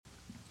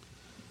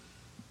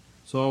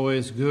It's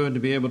always good to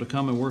be able to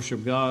come and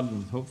worship God,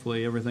 and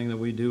hopefully everything that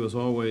we do is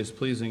always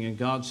pleasing in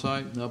God's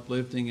sight, and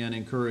uplifting and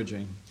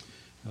encouraging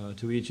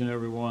to each and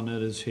every one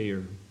that is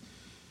here.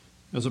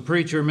 As a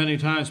preacher, many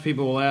times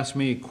people will ask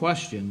me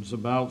questions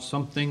about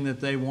something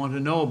that they want to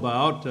know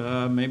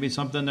about, maybe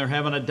something they're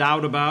having a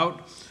doubt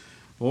about,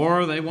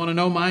 or they want to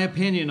know my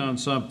opinion on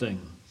something.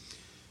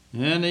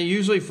 And they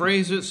usually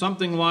phrase it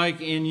something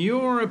like, in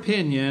your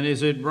opinion,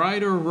 is it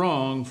right or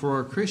wrong for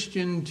a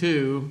Christian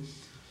to...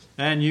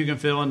 And you can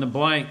fill in the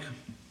blank.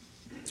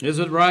 Is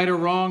it right or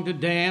wrong to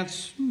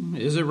dance?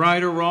 Is it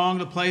right or wrong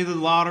to play the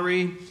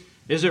lottery?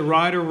 Is it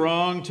right or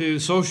wrong to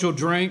social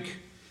drink?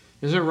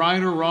 Is it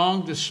right or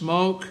wrong to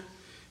smoke?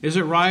 Is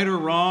it right or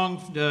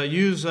wrong to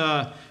use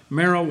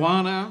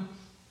marijuana?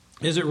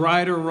 Is it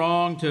right or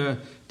wrong to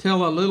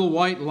tell a little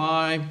white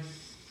lie?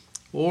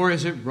 Or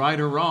is it right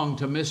or wrong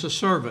to miss a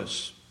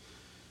service?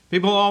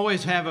 People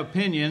always have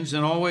opinions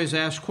and always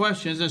ask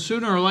questions. And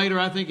sooner or later,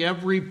 I think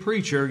every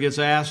preacher gets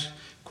asked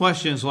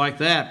questions like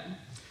that.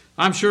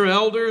 I'm sure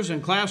elders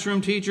and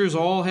classroom teachers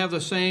all have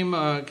the same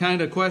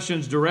kind of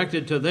questions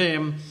directed to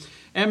them.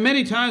 And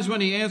many times when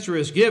the answer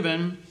is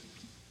given,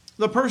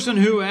 the person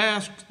who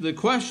asked the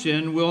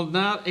question will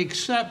not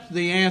accept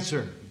the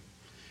answer.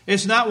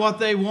 It's not what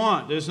they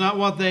want. It's not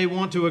what they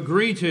want to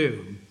agree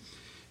to.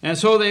 And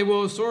so they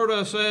will sort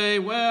of say,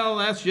 well,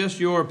 that's just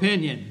your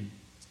opinion.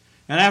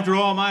 And after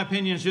all, my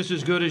opinion is just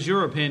as good as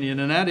your opinion.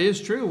 And that is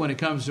true when it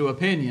comes to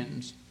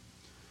opinions.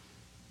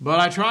 But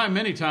I try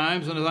many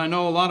times, and as I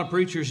know a lot of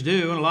preachers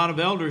do, and a lot of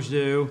elders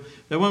do,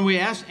 that when we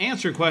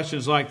answer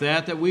questions like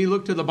that we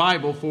look to the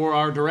Bible for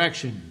our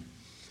direction.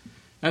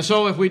 And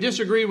so if we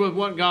disagree with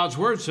what God's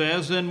Word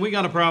says, then we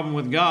got a problem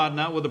with God,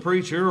 not with the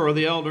preacher or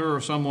the elder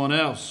or someone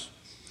else.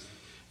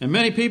 And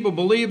many people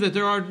believe that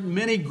there are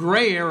many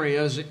gray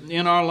areas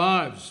in our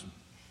lives,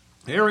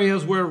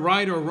 areas where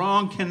right or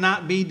wrong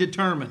cannot be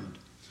determined.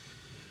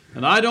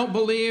 And I don't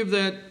believe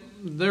that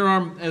there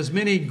are as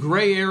many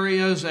gray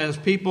areas as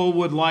people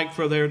would like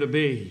for there to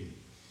be.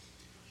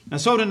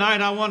 And so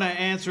tonight I want to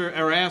answer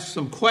or ask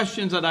some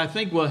questions that I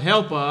think will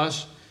help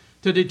us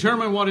to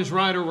determine what is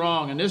right or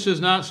wrong. And this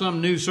is not some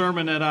new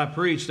sermon that I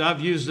preached.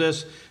 I've used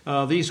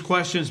these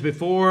questions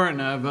before,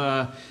 and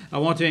I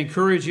want to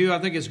encourage you. I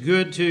think it's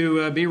good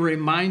to be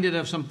reminded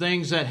of some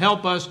things that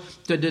help us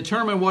to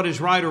determine what is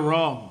right or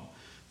wrong.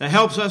 That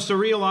helps us to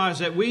realize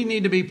that we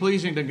need to be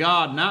pleasing to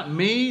God, not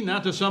me,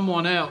 not to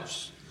someone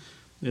else.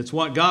 It's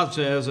what God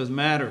says that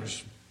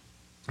matters.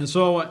 And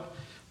so,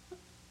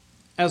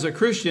 as a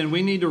Christian,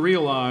 we need to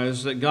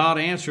realize that God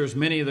answers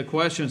many of the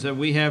questions that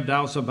we have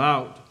doubts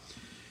about.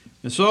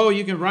 And so,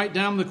 you can write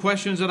down the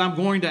questions that I'm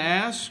going to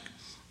ask,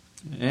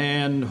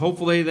 and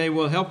hopefully they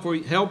will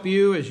help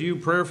you as you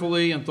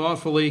prayerfully and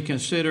thoughtfully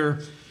consider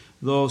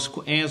those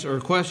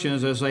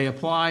questions as they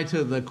apply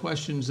to the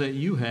questions that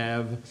you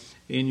have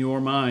in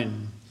your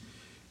mind.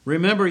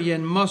 Remember, you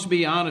must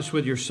be honest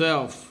with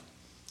yourself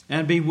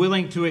and be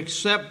willing to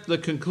accept the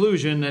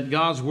conclusion that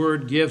God's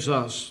Word gives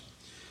us.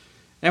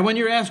 And when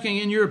you're asking,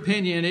 in your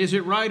opinion, is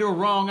it right or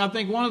wrong, I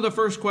think one of the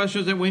first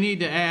questions that we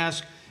need to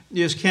ask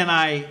is, am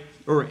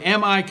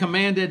I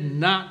commanded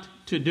not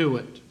to do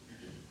it?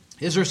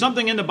 Is there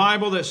something in the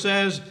Bible that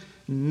says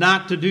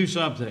not to do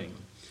something?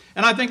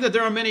 And I think that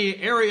there are many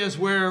areas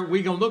where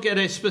we can look at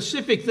a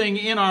specific thing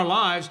in our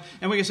lives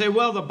and we can say,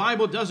 well, the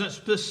Bible doesn't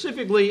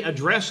specifically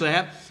address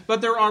that, but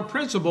there are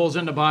principles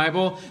in the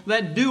Bible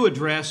that do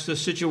address the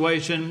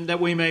situation that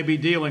we may be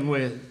dealing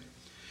with.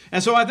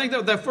 And so I think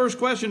that the first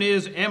question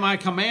is, am I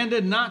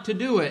commanded not to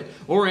do it,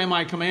 or am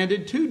I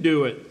commanded to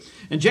do it?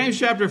 And James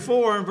chapter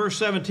 4 and verse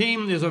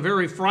 17 is a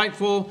very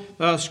frightful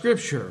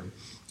scripture.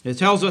 It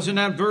tells us in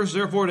that verse,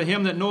 therefore to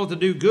him that knoweth to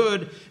do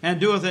good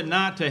and doeth it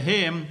not, to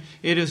him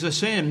it is a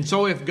sin.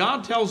 So if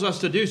God tells us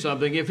to do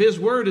something, if His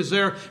Word is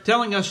there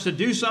telling us to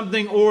do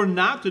something or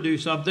not to do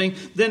something,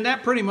 then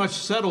that pretty much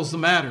settles the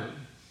matter.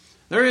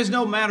 There is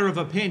no matter of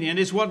opinion.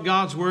 It's what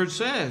God's Word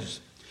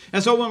says.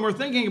 And so when we're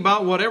thinking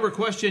about whatever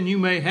question you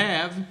may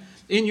have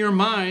in your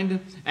mind,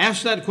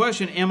 ask that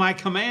question, am I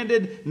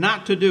commanded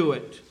not to do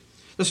it?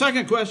 The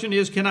second question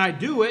is, can I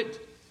do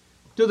it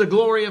to the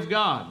glory of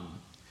God?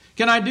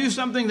 Can I do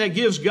something that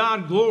gives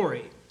God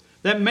glory,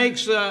 that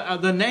makes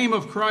the name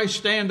of Christ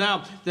stand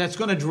out, that's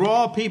going to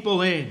draw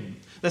people in,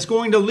 that's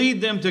going to lead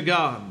them to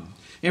God?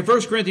 In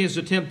 1 Corinthians,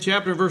 the 10th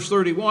chapter, verse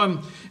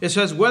 31, it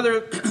says,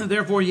 whether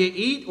therefore ye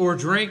eat or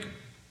drink,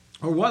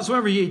 or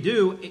whatsoever ye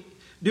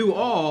do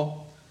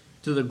all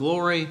to the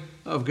glory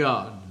of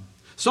God.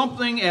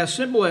 Something as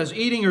simple as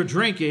eating or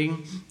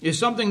drinking is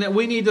something that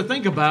we need to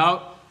think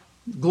about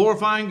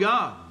glorifying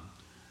God.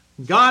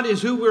 God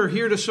is who we're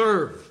here to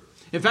serve.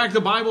 In fact,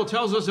 the Bible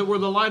tells us that we're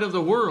the light of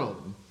the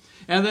world.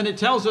 And then it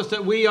tells us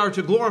that we are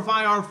to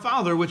glorify our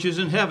Father which is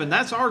in heaven.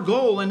 That's our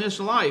goal in this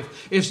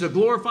life, is to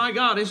glorify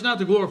God. It's not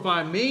to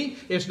glorify me.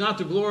 It's not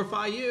to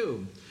glorify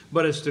you.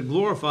 But it's to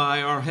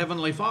glorify our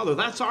Heavenly Father.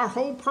 That's our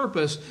whole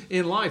purpose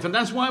in life. And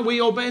that's why we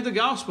obey the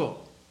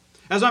gospel.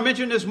 As I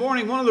mentioned this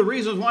morning, one of the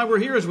reasons why we're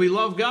here is we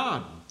love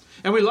God.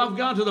 And we love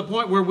God to the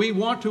point where we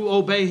want to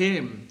obey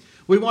Him.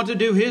 We want to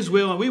do His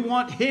will, and we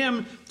want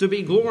Him to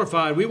be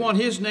glorified. We want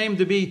His name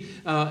to be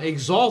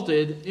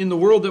exalted in the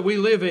world that we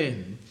live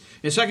in.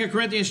 In 2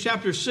 Corinthians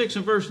chapter 6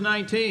 and verse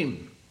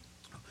 19,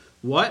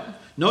 what?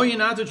 Know ye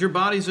not that your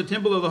body is a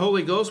temple of the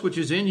Holy Ghost, which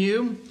is in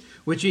you,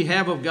 which ye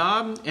have of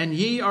God, and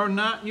ye are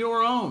not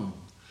your own?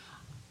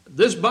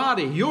 This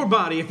body, your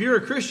body, if you're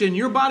a Christian,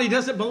 your body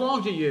doesn't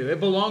belong to you. It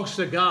belongs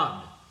to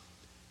God.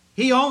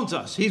 He owns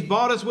us. He's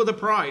bought us with a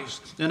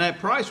price, and that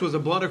price was the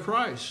blood of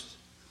Christ.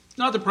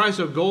 Not the price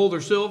of gold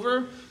or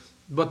silver,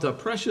 but the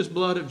precious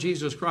blood of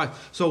Jesus Christ.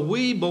 So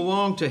we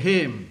belong to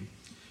Him.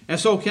 And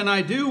so can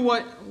I do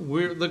what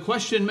the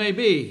question may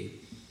be?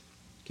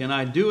 Can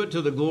I do it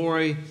to the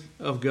glory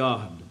of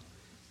God?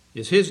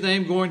 Is His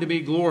name going to be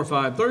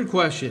glorified? Third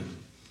question,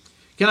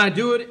 can I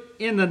do it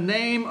in the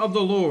name of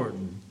the Lord?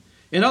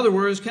 In other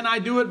words, can I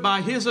do it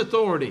by His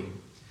authority?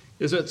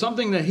 Is it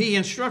something that He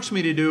instructs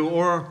me to do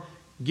or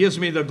gives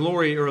me the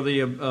glory or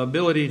the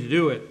ability to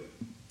do it?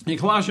 In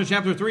Colossians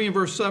chapter 3 and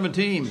verse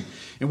 17,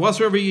 and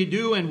whatsoever ye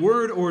do in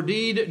word or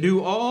deed,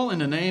 do all in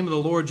the name of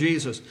the Lord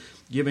Jesus,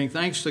 giving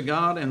thanks to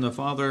God and the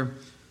Father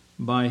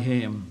by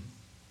Him.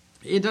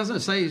 It doesn't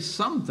say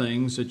some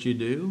things that you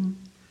do.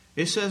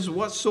 It says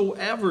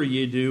whatsoever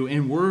ye do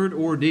in word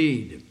or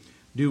deed,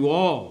 do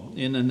all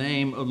in the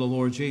name of the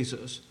Lord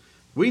Jesus.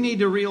 We need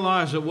to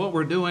realize that what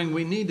we're doing,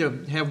 we need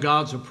to have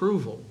God's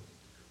approval.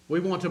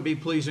 We want to be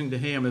pleasing to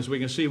Him, as we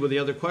can see with the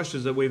other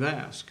questions that we've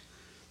asked.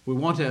 We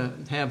want to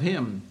have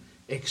Him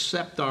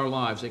accept our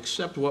lives,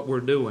 accept what we're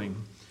doing.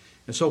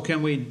 And so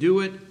can we do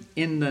it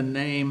in the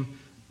name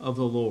of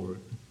the Lord?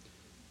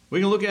 We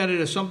can look at it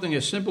as something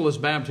as simple as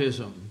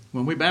baptism.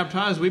 When we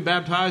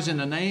baptize in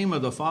the name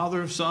of the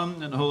Father,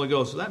 Son, and the Holy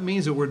Ghost. So that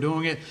means that we're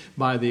doing it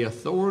by the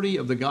authority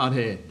of the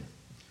Godhead.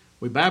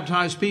 We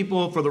baptize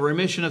people for the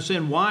remission of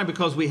sin. Why?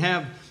 Because we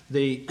have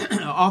the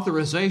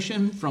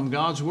authorization from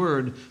God's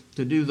Word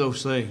to do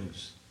those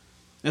things.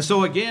 And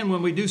so again,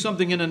 when we do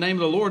something in the name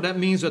of the Lord, that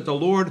means that the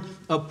Lord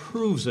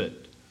approves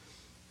it.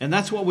 And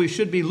that's what we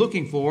should be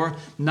looking for,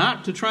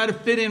 not to try to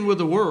fit in with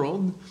the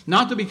world,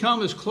 not to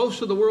become as close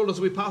to the world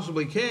as we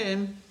possibly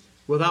can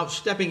without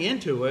stepping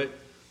into it.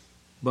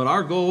 But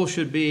our goal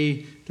should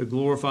be to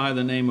glorify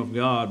the name of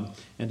God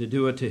and to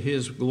do it to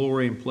His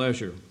glory and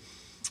pleasure.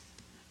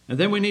 And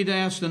then we need to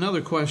ask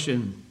another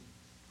question.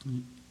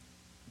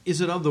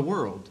 Is it of the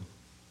world?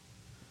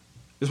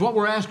 Is what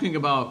we're asking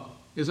about,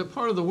 is it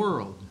part of the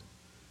world?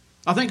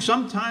 I think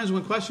sometimes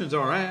when questions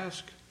are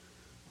asked,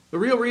 the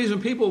real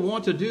reason people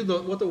want to do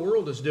what the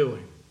world is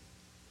doing.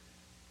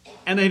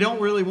 And they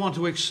don't really want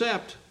to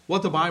accept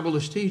what the Bible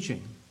is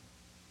teaching.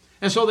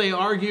 And so they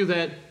argue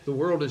that the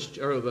world is,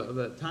 or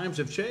the times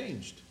have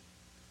changed.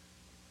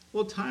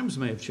 Well, times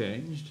may have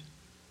changed,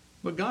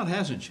 but God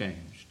hasn't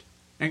changed.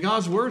 And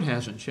God's Word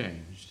hasn't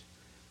changed.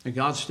 And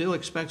God still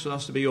expects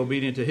us to be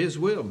obedient to His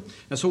will.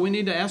 And so we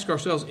need to ask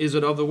ourselves, is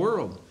it of the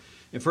world?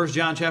 In 1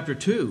 John chapter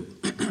 2,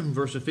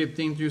 verses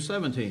 15 through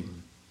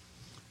 17,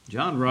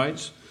 John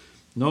writes,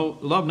 "No,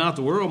 love not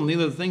the world,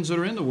 neither the things that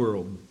are in the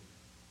world.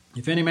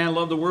 If any man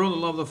love the world, the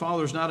love of the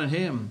Father is not in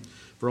him.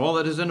 For all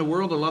that is in the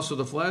world, the lust of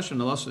the flesh, and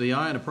the lust of the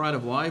eye, and the pride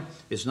of life,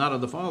 is not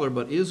of the Father,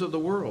 but is of the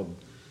world.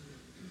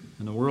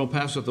 And the world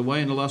passeth away,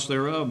 and the lust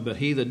thereof, but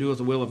he that doeth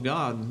the will of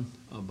God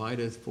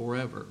abideth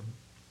forever."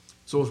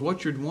 So is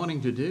what you're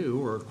wanting to do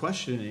or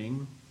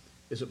questioning,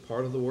 is it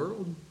part of the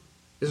world?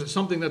 Is it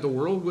something that the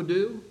world would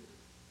do?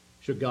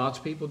 Should God's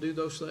people do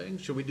those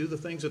things? Should we do the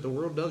things that the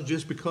world does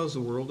just because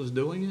the world is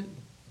doing it?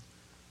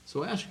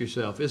 So ask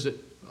yourself, is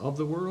it of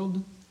the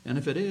world? And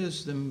if it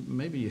is, then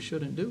maybe you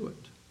shouldn't do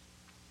it.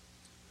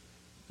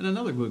 And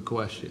another good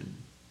question,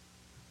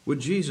 would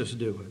Jesus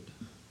do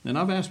it? And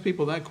I've asked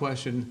people that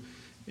question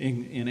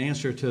in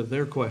answer to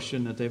their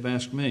question that they've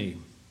asked me.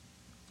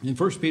 In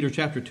 1 Peter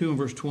chapter 2 and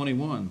verse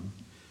 21,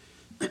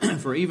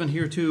 "For even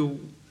hereto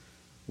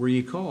were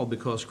ye called,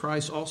 because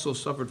Christ also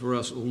suffered for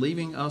us,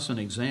 leaving us an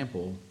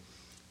example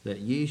that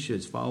ye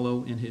should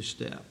follow in His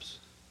steps."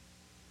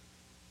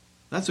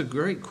 That's a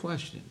great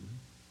question.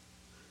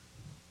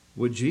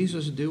 Would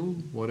Jesus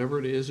do whatever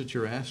it is that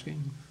you're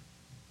asking?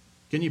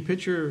 Can you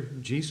picture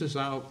Jesus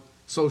out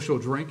social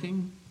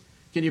drinking?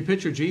 Can you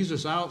picture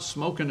Jesus out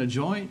smoking a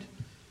joint?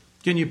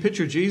 Can you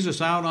picture Jesus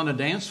out on a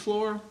dance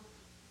floor?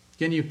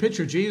 Can you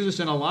picture Jesus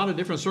in a lot of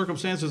different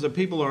circumstances that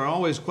people are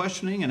always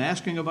questioning and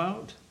asking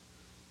about?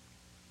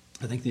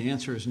 I think the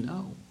answer is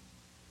no.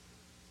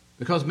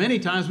 Because many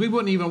times we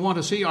wouldn't even want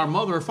to see our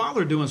mother or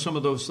father doing some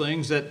of those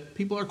things that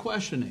people are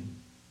questioning.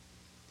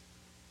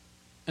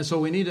 And so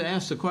we need to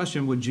ask the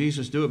question, would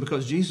Jesus do it?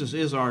 Because Jesus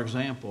is our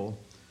example,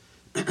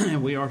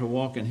 and we are to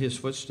walk in His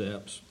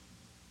footsteps.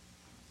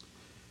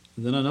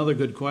 And then another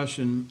good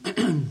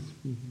question,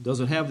 does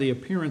it have the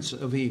appearance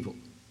of evil?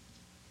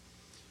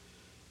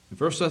 In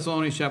 1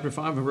 Thessalonians chapter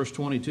 5 and verse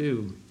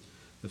 22,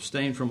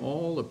 abstain from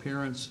all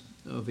appearance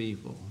of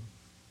evil.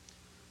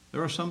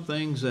 There are some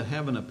things that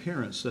have an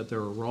appearance that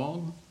they're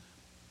wrong,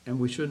 and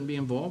we shouldn't be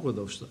involved with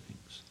those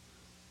things.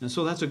 And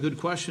so that's a good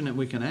question that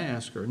we can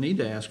ask or need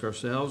to ask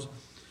ourselves.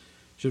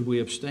 Should we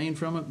abstain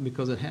from it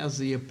because it has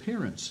the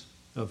appearance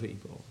of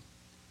evil.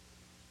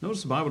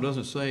 Notice the Bible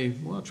doesn't say,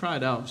 well, try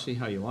it out and see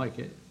how you like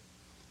it.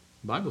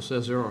 The Bible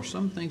says there are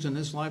some things in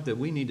this life that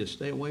we need to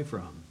stay away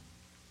from.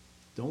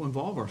 Don't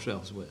involve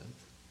ourselves with.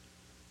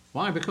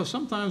 Why? Because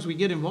sometimes we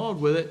get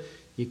involved with it,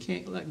 you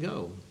can't let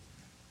go.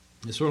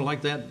 It's sort of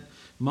like that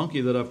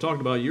monkey that I've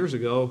talked about years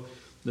ago,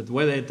 that the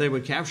way they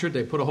would capture it,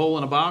 they put a hole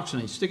in a box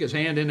and he'd stick his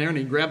hand in there and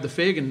he'd grab the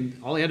fig,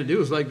 and all he had to do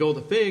was let go of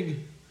the fig,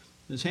 and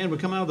his hand would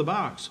come out of the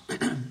box.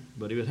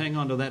 But he would hang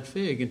on to that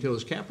fig until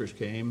his captors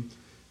came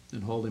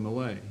and hauled him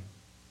away.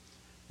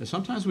 And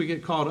sometimes we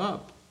get caught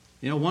up.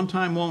 One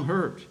time won't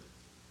hurt.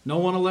 No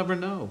one will ever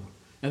know.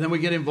 And then we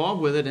get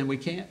involved with it and we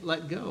can't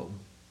let go.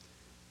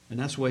 And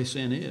that's the way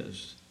sin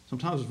is.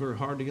 Sometimes it's very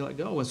hard to let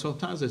go, and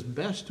sometimes it's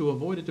best to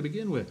avoid it to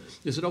begin with.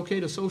 Is it okay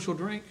to social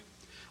drink?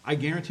 I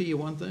guarantee you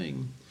one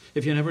thing.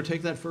 If you never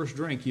take that first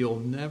drink, you'll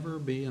never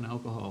be an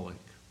alcoholic.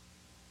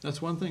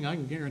 That's one thing I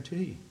can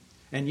guarantee.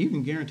 And you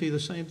can guarantee the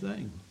same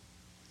thing.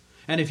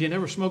 And if you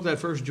never smoke that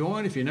first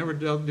joint, if you never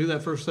do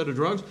that first set of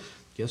drugs,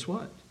 guess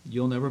what?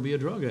 You'll never be a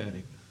drug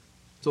addict.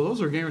 So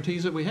those are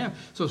guarantees that we have.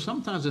 So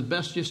sometimes it's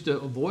best just to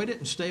avoid it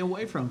and stay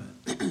away from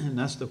it. And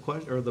that's the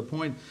question, or the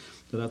point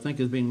that I think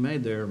is being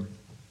made there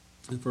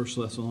in 1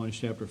 Thessalonians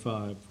chapter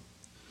 5.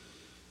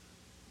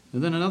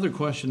 And then another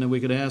question that we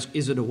could ask,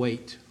 is it a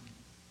weight?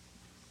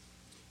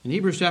 In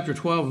Hebrews chapter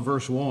 12 and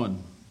verse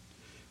 1,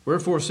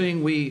 wherefore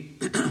seeing we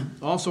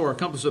also are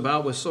compassed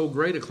about with so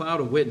great a cloud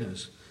of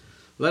witness,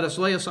 let us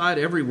lay aside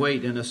every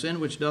weight and a sin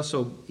which doth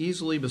so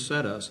easily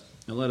beset us,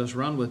 and let us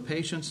run with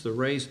patience the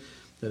race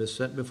that is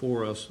set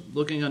before us,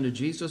 looking unto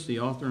Jesus, the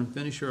author and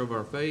finisher of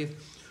our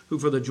faith, who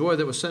for the joy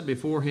that was set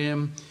before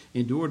him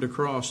endured the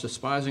cross,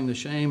 despising the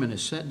shame, and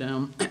is set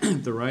down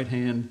at the right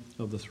hand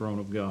of the throne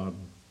of God.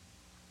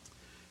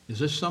 Is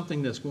this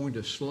something that's going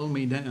to slow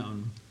me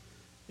down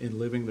in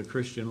living the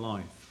Christian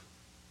life?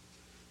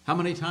 How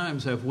many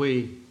times have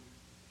we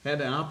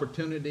had an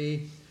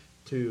opportunity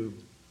to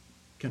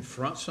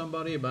confront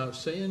somebody about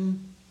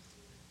sin,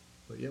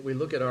 but yet we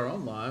look at our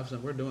own lives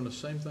and we're doing the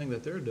same thing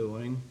that they're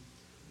doing,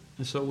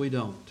 and so we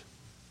don't.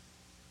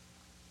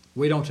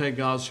 We don't take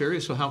God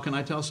serious, so how can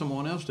I tell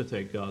someone else to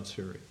take God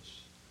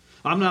serious?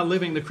 I'm not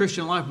living the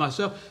Christian life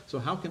myself, so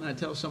how can I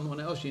tell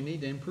someone else you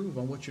need to improve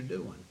on what you're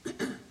doing?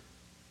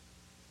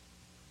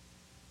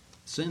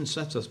 Sin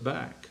sets us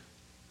back.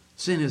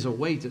 Sin is a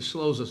weight that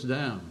slows us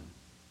down.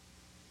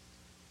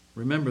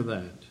 Remember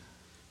that.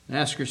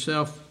 Ask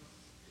yourself,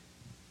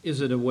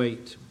 is it a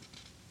weight?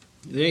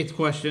 The eighth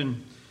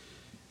question,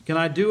 can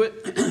I do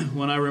it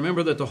when I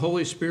remember that the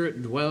Holy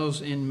Spirit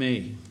dwells in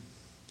me?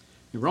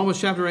 In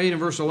Romans chapter 8 and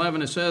verse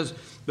 11 it says,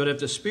 but if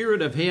the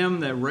Spirit of him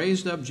that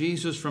raised up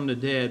Jesus from the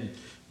dead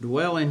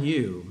dwell in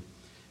you,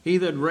 he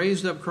that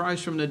raised up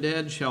Christ from the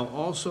dead shall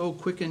also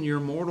quicken your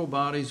mortal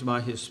bodies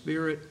by his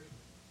Spirit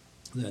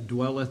that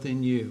dwelleth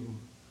in you.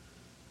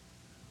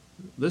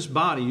 This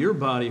body, your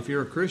body, if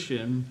you're a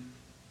Christian,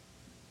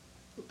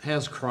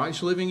 has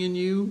Christ living in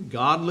you,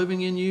 God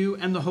living in you,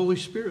 and the Holy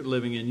Spirit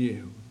living in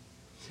you.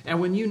 And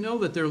when you know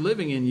that they're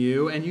living in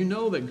you, and you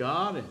know that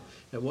God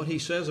and what he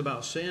says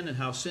about sin and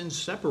how sin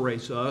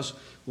separates us,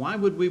 why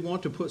would we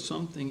want to put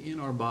something in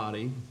our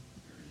body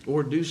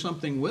or do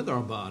something with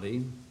our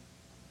body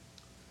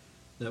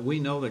that we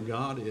know that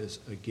God is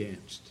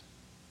against,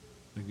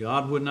 that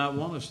God would not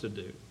want us to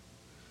do?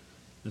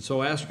 And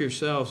so ask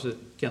yourselves,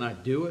 can I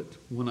do it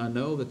when I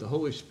know that the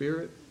Holy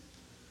Spirit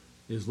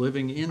is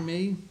living in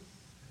me?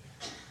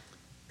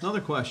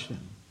 Another question.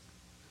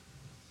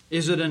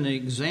 Is it an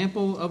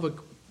example of a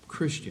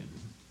Christian,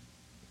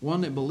 one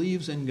that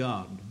believes in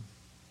God?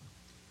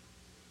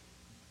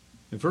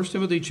 In 1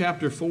 Timothy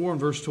chapter 4 and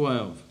verse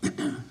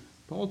 12,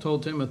 Paul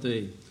told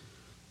Timothy,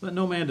 let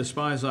no man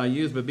despise thy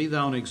youth, but be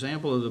thou an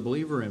example of the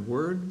believer in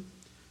word,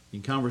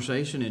 in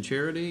conversation, in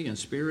charity, in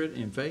spirit,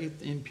 in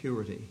faith, in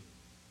purity.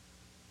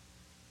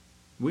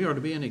 We are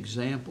to be an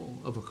example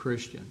of a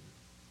Christian.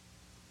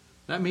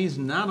 That means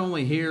not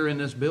only here in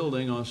this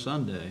building on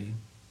Sunday,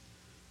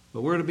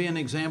 but we're to be an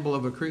example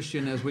of a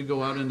Christian as we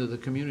go out into the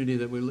community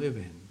that we live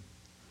in.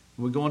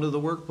 When we go into the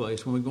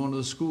workplace, when we go into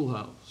the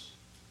schoolhouse.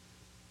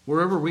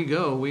 Wherever we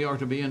go, we are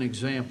to be an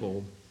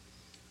example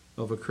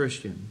of a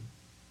Christian.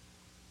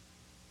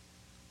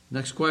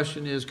 Next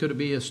question is, could it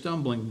be a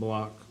stumbling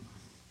block?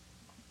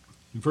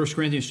 In 1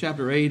 Corinthians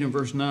chapter 8 and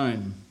verse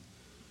 9,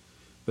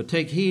 but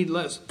take heed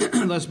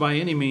lest by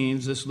any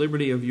means this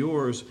liberty of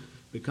yours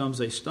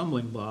becomes a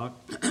stumbling block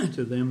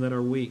to them that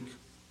are weak.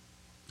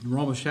 In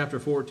Romans chapter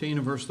 14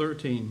 and verse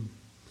 13,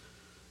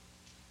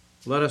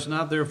 let us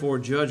not therefore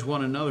judge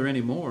one another any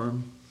more,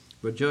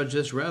 but judge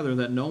this rather,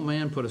 that no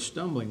man put a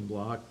stumbling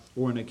block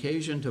or an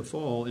occasion to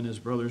fall in his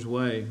brother's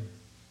way.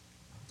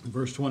 In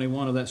verse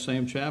 21 of that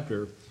same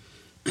chapter,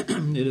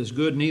 it is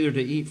good neither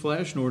to eat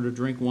flesh nor to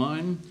drink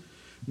wine,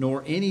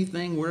 nor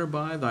anything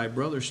whereby thy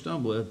brother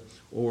stumbleth,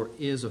 or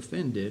is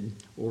offended,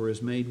 or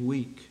is made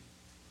weak.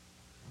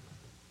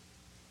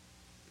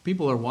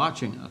 People are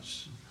watching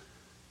us.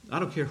 I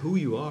don't care who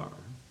you are.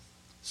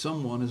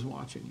 Someone is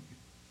watching you.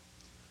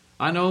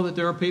 I know that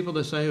there are people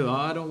that say,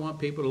 I don't want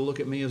people to look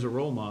at me as a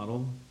role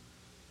model.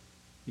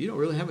 you don't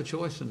really have a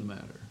choice in the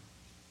matter.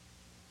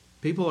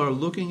 People are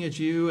looking at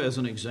you as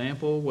an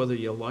example, whether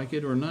you like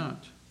it or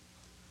not.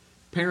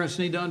 Parents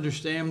need to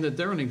understand that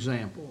they're an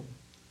example,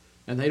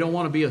 and they don't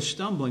want to be a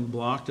stumbling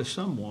block to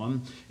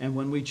someone. And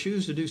when we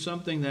choose to do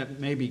something that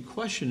may be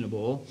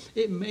questionable,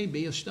 it may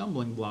be a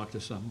stumbling block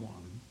to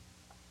someone.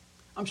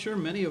 I'm sure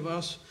many of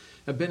us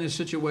have been in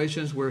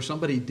situations where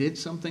somebody did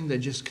something that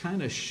just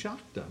kind of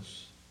shocked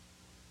us.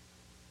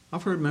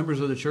 I've heard members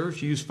of the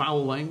church use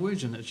foul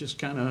language, and it just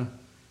kind of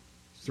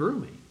threw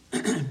me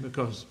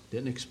because I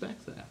didn't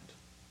expect that.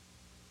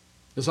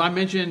 As I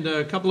mentioned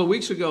a couple of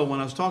weeks ago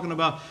when I was talking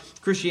about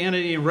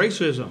Christianity and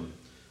racism,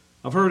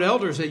 I've heard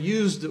elders that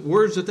use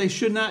words that they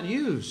should not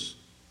use.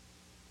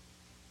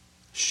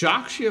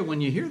 Shocks you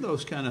when you hear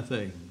those kind of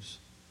things.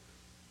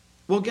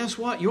 Well, guess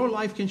what? Your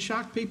life can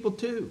shock people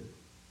too.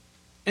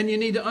 And you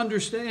need to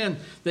understand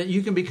that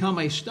you can become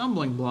a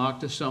stumbling block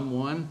to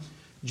someone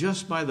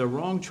just by the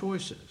wrong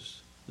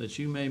choices that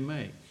you may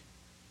make.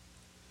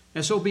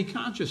 And so be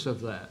conscious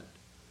of that.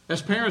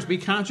 As parents, be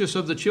conscious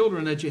of the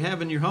children that you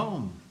have in your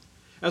home.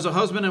 As a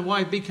husband and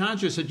wife, be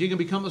conscious that you can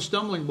become a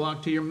stumbling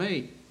block to your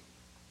mate.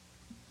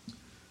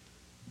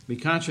 Be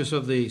conscious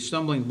of the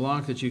stumbling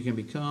block that you can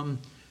become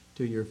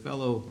to your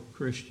fellow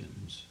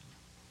Christians.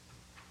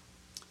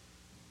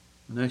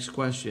 The next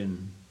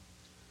question,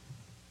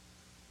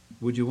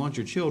 would you want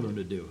your children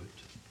to do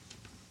it?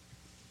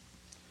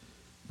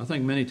 I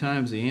think many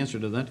times the answer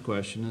to that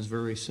question is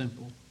very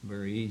simple,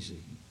 very easy.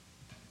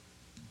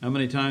 How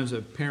many times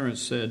have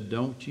parents said,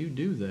 don't you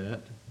do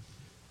that,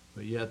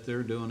 but yet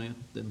they're doing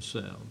it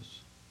themselves?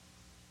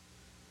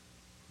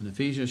 In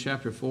Ephesians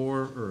chapter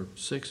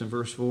 6 and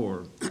verse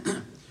 4,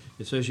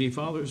 it says, ye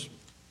fathers,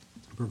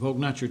 provoke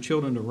not your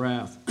children to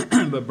wrath,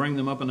 but bring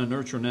them up in the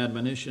nurture and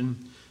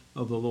admonition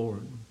of the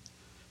Lord.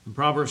 In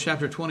Proverbs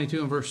chapter 22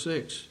 and verse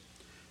 6,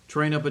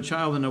 train up a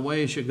child in the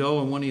way he should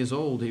go, and when he is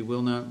old, he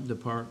will not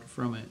depart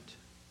from it.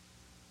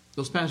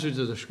 Those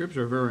passages of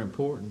Scripture are very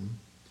important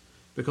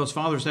because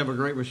fathers have a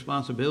great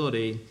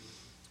responsibility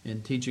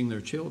in teaching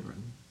their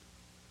children.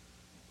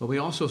 But we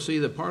also see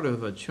that part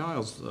of a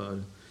child's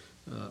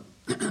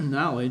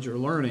knowledge or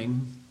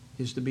learning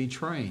is to be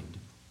trained.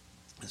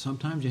 And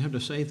sometimes you have to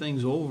say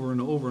things over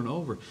and over and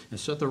over and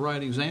set the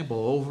right example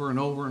over and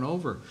over and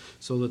over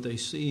so that they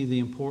see the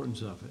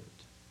importance of it.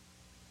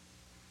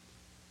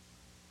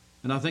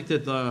 And I think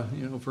that,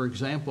 for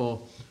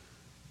example,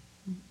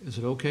 is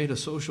it okay to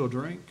social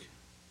drink?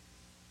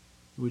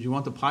 Would you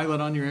want the pilot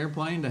on your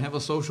airplane to have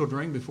a social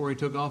drink before he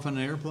took off in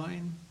an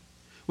airplane?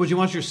 Would you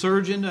want your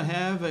surgeon to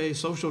have a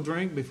social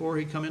drink before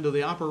he come into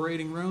the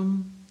operating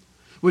room?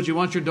 Would you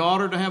want your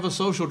daughter to have a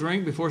social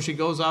drink before she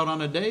goes out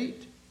on a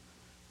date?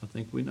 I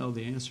think we know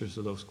the answers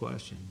to those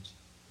questions.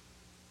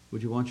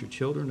 Would you want your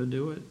children to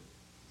do it?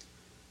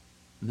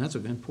 And that's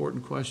an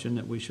important question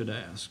that we should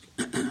ask.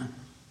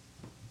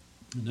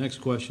 The next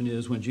question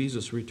is, when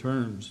Jesus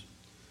returns,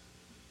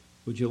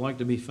 would you like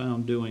to be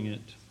found doing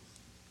it?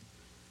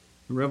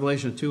 In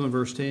Revelation 2 and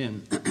verse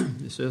 10,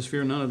 it says,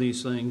 fear none of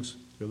these things,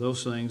 or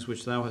those things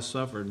which thou hast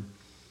suffered.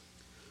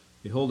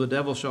 Behold, the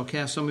devil shall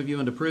cast some of you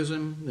into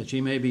prison, that ye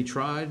may be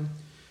tried,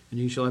 and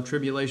ye shall have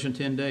tribulation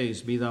 10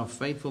 days. Be thou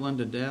faithful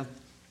unto death,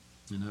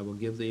 and I will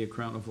give thee a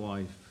crown of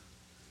life.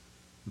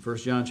 In 1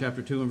 John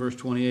chapter 2 and verse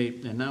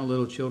 28, and now,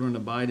 little children,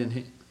 abide in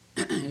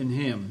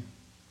him,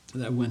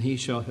 that when he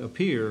shall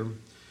appear,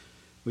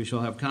 we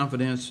shall have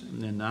confidence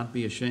and not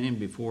be ashamed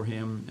before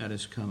him at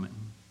his coming.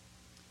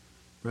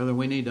 Brother,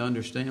 we need to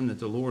understand that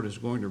the Lord is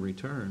going to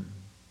return.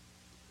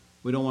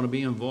 We don't want to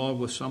be involved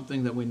with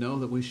something that we know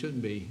that we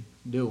shouldn't be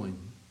doing.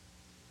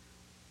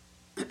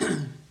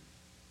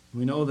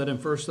 We know that in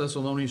 1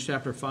 Thessalonians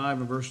chapter 5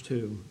 and verse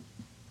 2,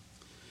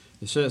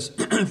 it says,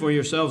 for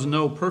yourselves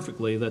know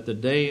perfectly that the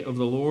day of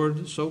the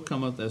Lord so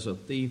cometh as a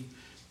thief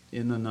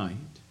in the night.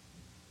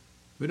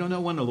 We don't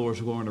know when the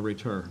Lord's going to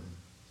return.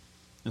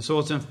 And so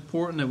it's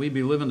important that we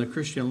be living the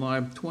Christian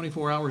life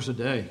 24 hours a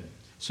day,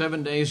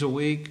 7 days a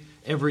week,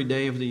 every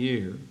day of the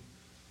year.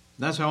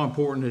 That's how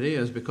important it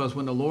is, because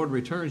when the Lord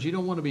returns, you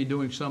don't want to be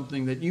doing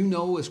something that you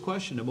know is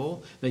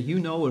questionable, that you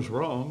know is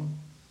wrong.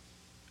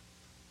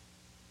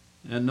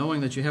 And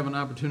knowing that you have an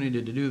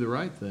opportunity to do the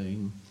right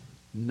thing,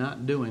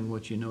 not doing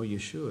what you know you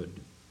should.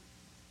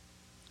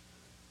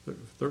 The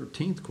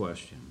 13th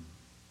question,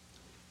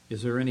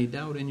 is there any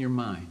doubt in your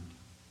mind?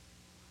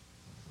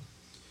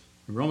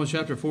 In Romans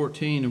chapter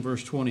 14 and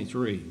verse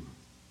 23,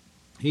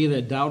 he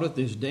that doubteth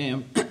is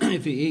damned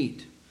if he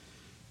eat,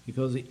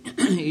 because he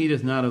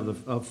eateth not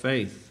of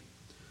faith.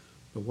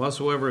 But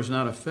whatsoever is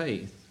not of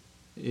faith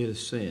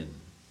is sin.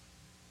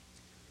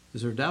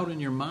 Is there doubt in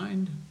your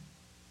mind?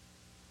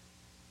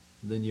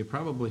 Then you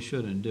probably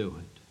shouldn't do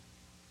it.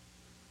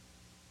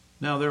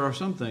 Now, there are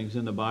some things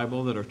in the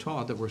Bible that are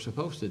taught that we're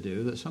supposed to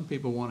do that some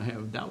people want to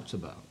have doubts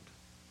about.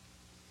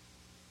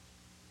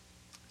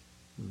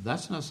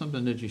 That's not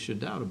something that you should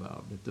doubt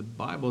about. If the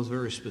Bible is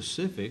very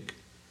specific,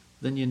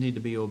 then you need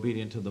to be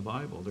obedient to the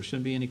Bible. There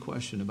shouldn't be any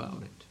question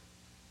about it.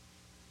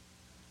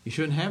 You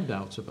shouldn't have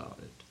doubts about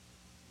it.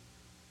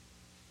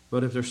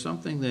 But if there's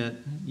something that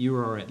you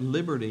are at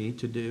liberty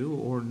to do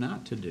or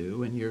not to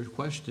do, and you're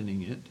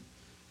questioning it,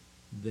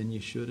 then you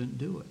shouldn't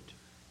do it.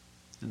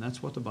 And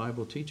that's what the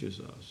Bible teaches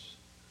us.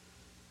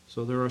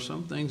 So there are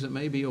some things that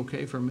may be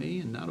okay for me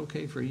and not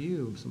okay for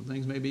you. Some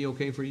things may be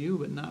okay for you,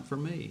 but not for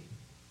me.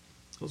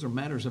 Those are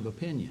matters of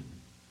opinion.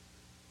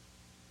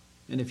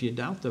 And if you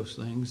doubt those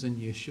things, then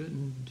you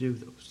shouldn't do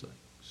those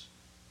things.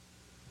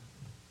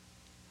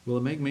 Will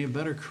it make me a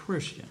better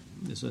Christian?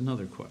 Is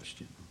another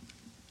question.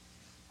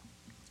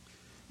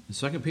 In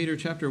 2 Peter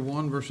chapter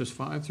 1, verses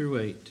 5 through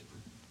 8,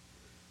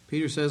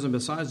 Peter says, "And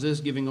besides this,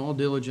 giving all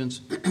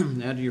diligence,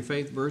 add to your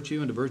faith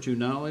virtue, and to virtue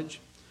knowledge,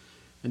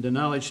 and to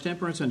knowledge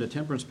temperance, and to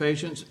temperance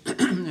patience,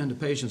 and to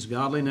patience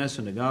godliness,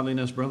 and to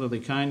godliness brotherly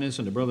kindness,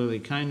 and to brotherly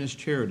kindness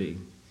charity.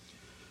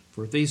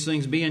 For if these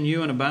things be in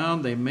you and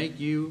abound, they make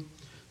you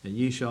that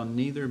ye shall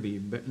never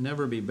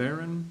be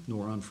barren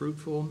nor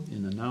unfruitful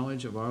in the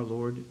knowledge of our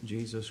Lord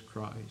Jesus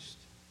Christ."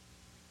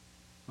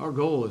 Our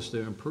goal is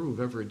to improve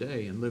every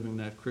day in living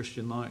that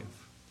Christian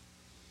life.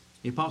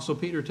 The Apostle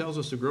Peter tells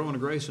us to grow in the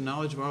grace and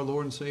knowledge of our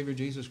Lord and Savior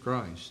Jesus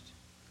Christ.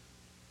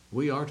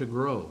 We are to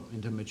grow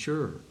and to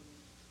mature.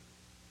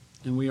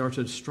 And we are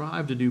to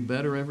strive to do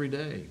better every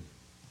day.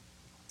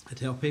 I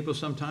tell people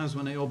sometimes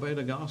when they obey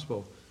the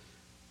gospel,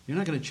 you're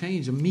not going to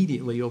change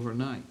immediately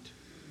overnight.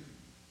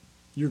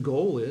 Your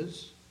goal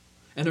is.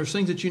 And there's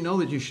things that you know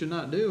that you should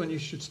not do, and you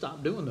should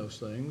stop doing those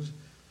things.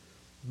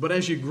 But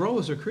as you grow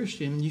as a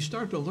Christian, you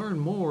start to learn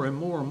more and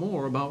more and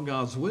more about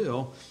God's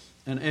will.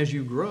 And as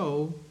you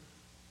grow,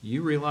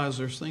 you realize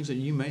there's things that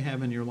you may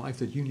have in your life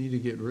that you need to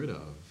get rid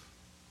of.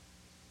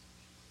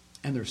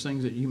 And there's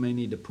things that you may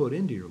need to put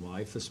into your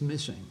life that's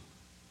missing.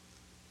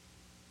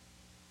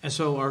 And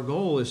so our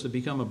goal is to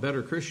become a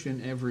better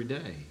Christian every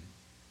day.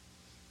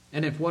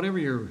 And if whatever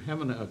you're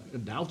having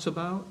doubts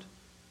about,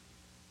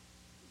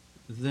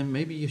 then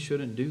maybe you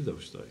shouldn't do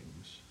those things.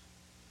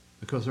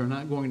 Because they're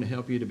not going to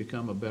help you to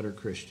become a better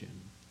Christian.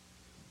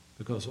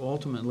 Because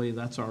ultimately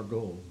that's our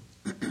goal.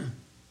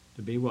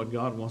 To be what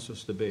God wants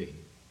us to be.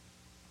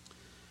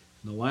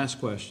 And the last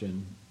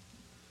question,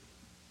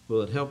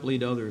 will it help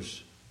lead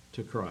others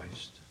to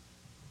Christ?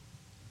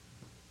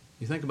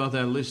 You think about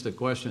that list of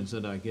questions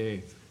that I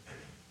gave.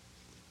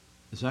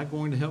 Is that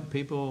going to help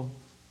people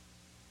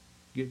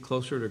get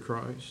closer to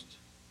Christ?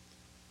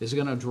 Is it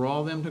going to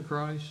draw them to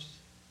Christ?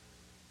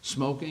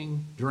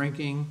 Smoking,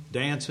 drinking,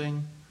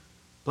 dancing,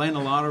 playing the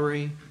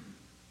lottery,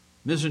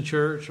 missing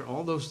church,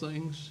 all those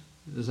things,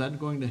 is that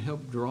going to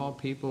help draw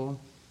people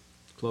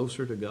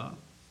closer to God?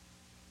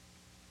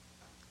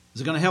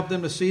 Is it going to help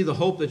them to see the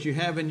hope that you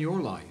have in your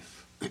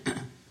life?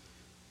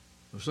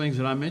 Those things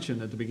that I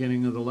mentioned at the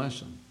beginning of the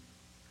lesson.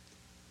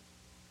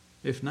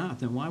 If not,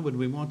 then why would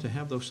we want to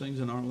have those things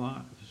in our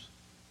lives?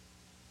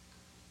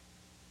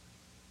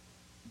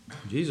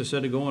 Jesus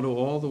said to go into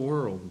all the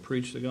world and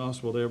preach the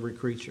gospel to every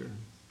creature.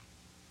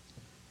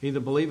 He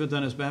that believeth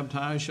and is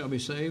baptized shall be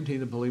saved. He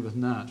that believeth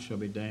not shall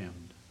be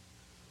damned.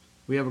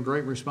 We have a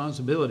great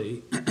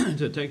responsibility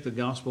to take the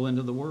gospel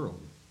into the world.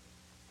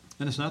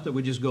 And it's not that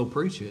we just go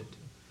preach it.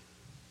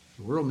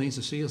 The world needs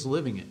to see us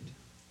living it.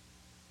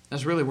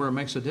 That's really where it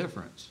makes a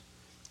difference.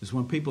 Is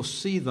when people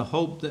see the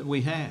hope that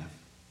we have.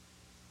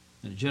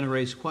 And it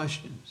generates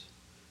questions.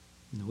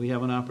 And we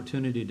have an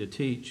opportunity to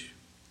teach.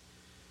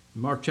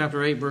 In Mark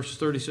chapter 8, verses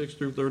 36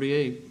 through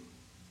 38.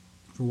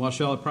 For what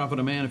shall it profit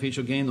a man if he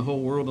shall gain the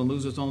whole world and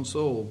lose his own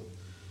soul?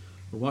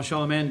 Or what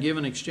shall a man give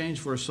in exchange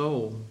for a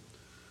soul?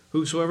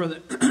 Whosoever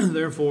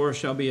therefore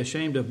shall be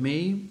ashamed of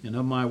me and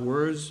of my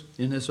words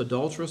in this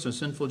adulterous and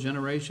sinful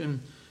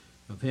generation,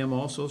 of him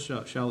also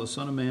shall the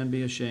Son of Man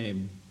be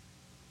ashamed,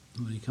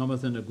 when he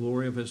cometh in the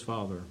glory of his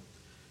Father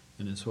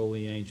and his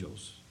holy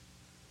angels.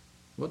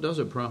 What does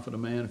it profit a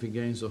man if he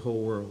gains the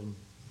whole world?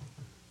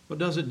 What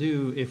does it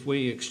do if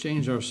we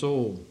exchange our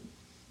soul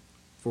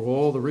for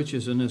all the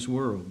riches in this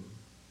world?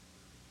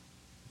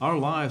 Our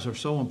lives are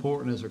so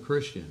important as a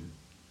Christian.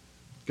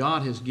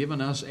 God has given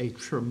us a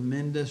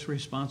tremendous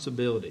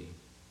responsibility.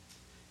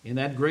 In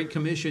that Great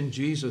Commission,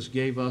 Jesus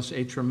gave us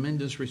a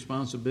tremendous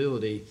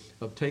responsibility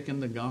of taking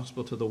the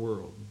gospel to the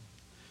world.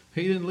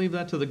 He didn't leave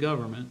that to the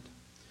government.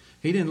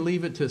 He didn't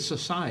leave it to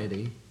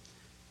society.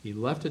 He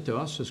left it to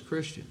us as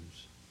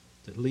Christians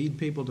that lead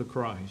people to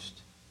Christ.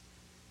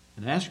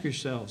 And ask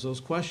yourselves those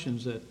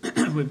questions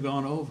that we've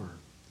gone over.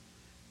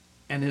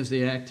 And is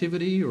the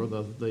activity or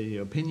the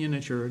opinion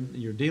that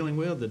you're dealing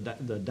with,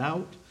 the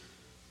doubt,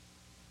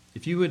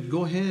 if you would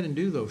go ahead and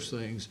do those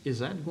things, is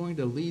that going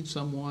to lead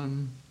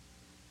someone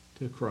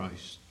to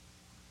Christ?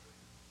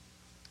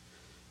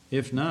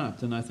 If not,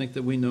 then I think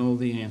that we know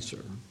the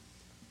answer.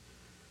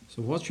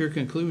 So what's your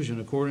conclusion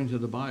according to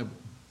the Bible?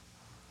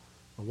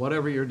 Or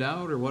whatever your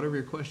doubt or whatever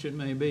your question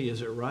may be,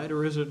 is it right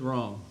or is it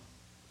wrong?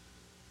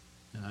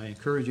 And I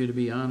encourage you to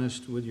be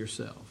honest with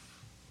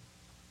yourself,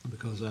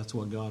 because that's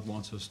what God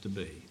wants us to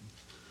be.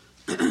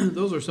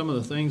 Those are some of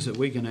the things that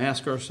we can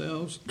ask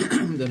ourselves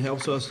that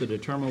helps us to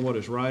determine what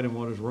is right and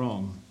what is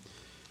wrong.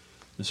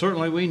 And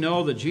certainly we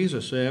know that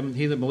Jesus said,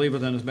 he that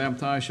believeth and is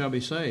baptized shall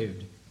be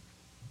saved.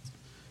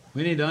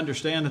 We need to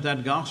understand that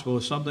that gospel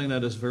is something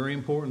that is very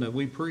important that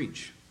we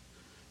preach,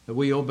 that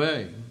we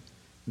obey.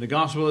 And the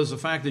gospel is the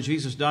fact that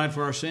Jesus died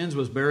for our sins,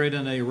 was buried,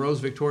 and he rose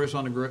victorious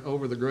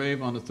over the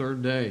grave on the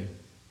third day.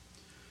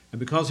 And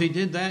because he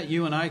did that,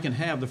 you and I can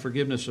have the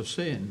forgiveness of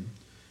sin.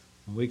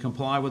 When we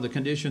comply with the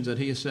conditions that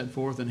he has set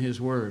forth in his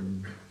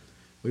word.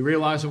 We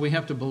realize that we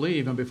have to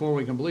believe, and before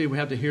we can believe, we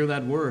have to hear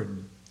that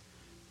word.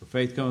 For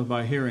faith comes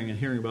by hearing, and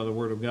hearing by the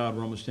word of God,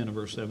 Romans 10 and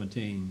verse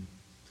 17.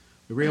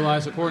 We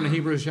realize, according to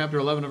Hebrews chapter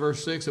 11 and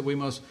verse 6, that we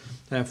must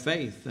have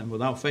faith. And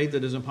without faith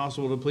it is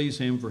impossible to please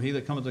him, for he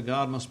that cometh to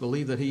God must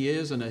believe that he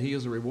is, and that he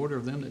is the rewarder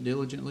of them that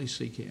diligently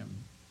seek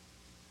him.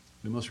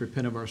 We must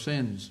repent of our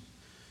sins.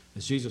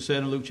 As Jesus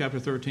said in Luke chapter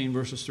 13,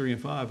 verses 3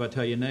 and 5, I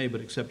tell you, nay,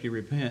 but except you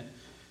repent,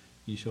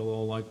 ye shall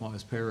all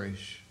likewise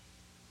perish.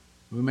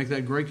 We make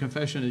that great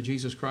confession that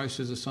Jesus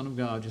Christ is the Son of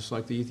God, just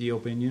like the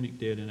Ethiopian eunuch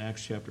did in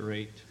Acts chapter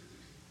 8.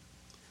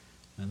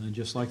 And then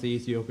just like the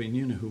Ethiopian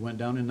eunuch who went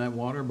down in that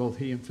water, both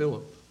he and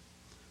Philip,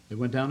 they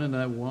went down into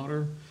that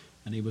water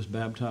and he was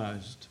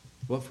baptized.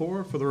 What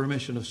for? For the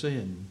remission of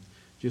sin.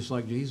 Just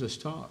like Jesus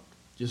taught.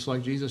 Just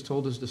like Jesus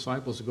told his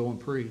disciples to go and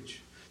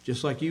preach.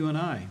 Just like you and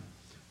I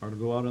are to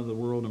go out into the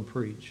world and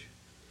preach.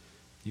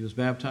 He was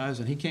baptized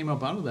and he came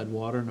up out of that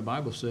water, and the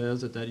Bible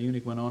says that that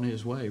eunuch went on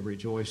his way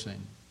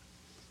rejoicing.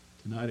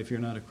 Tonight, if you're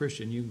not a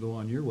Christian, you can go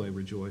on your way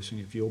rejoicing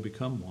if you'll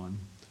become one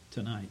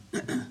tonight.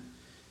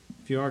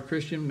 If you are a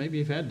Christian, maybe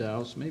you've had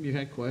doubts, maybe you've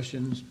had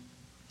questions.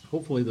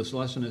 Hopefully this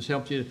lesson has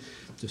helped you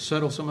to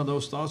settle some of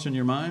those thoughts in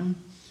your mind.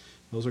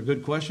 Those are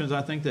good questions,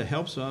 I think, that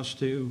helps us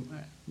to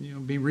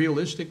be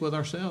realistic with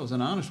ourselves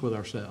and honest with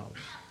ourselves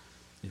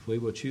if we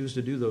will choose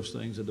to do those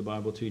things that the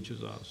Bible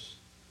teaches us.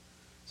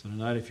 So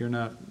tonight, if you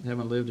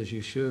haven't lived as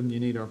you should and you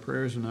need our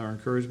prayers and our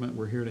encouragement,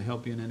 we're here to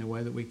help you in any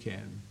way that we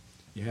can.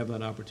 You have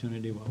that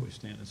opportunity while we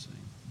stand and sing.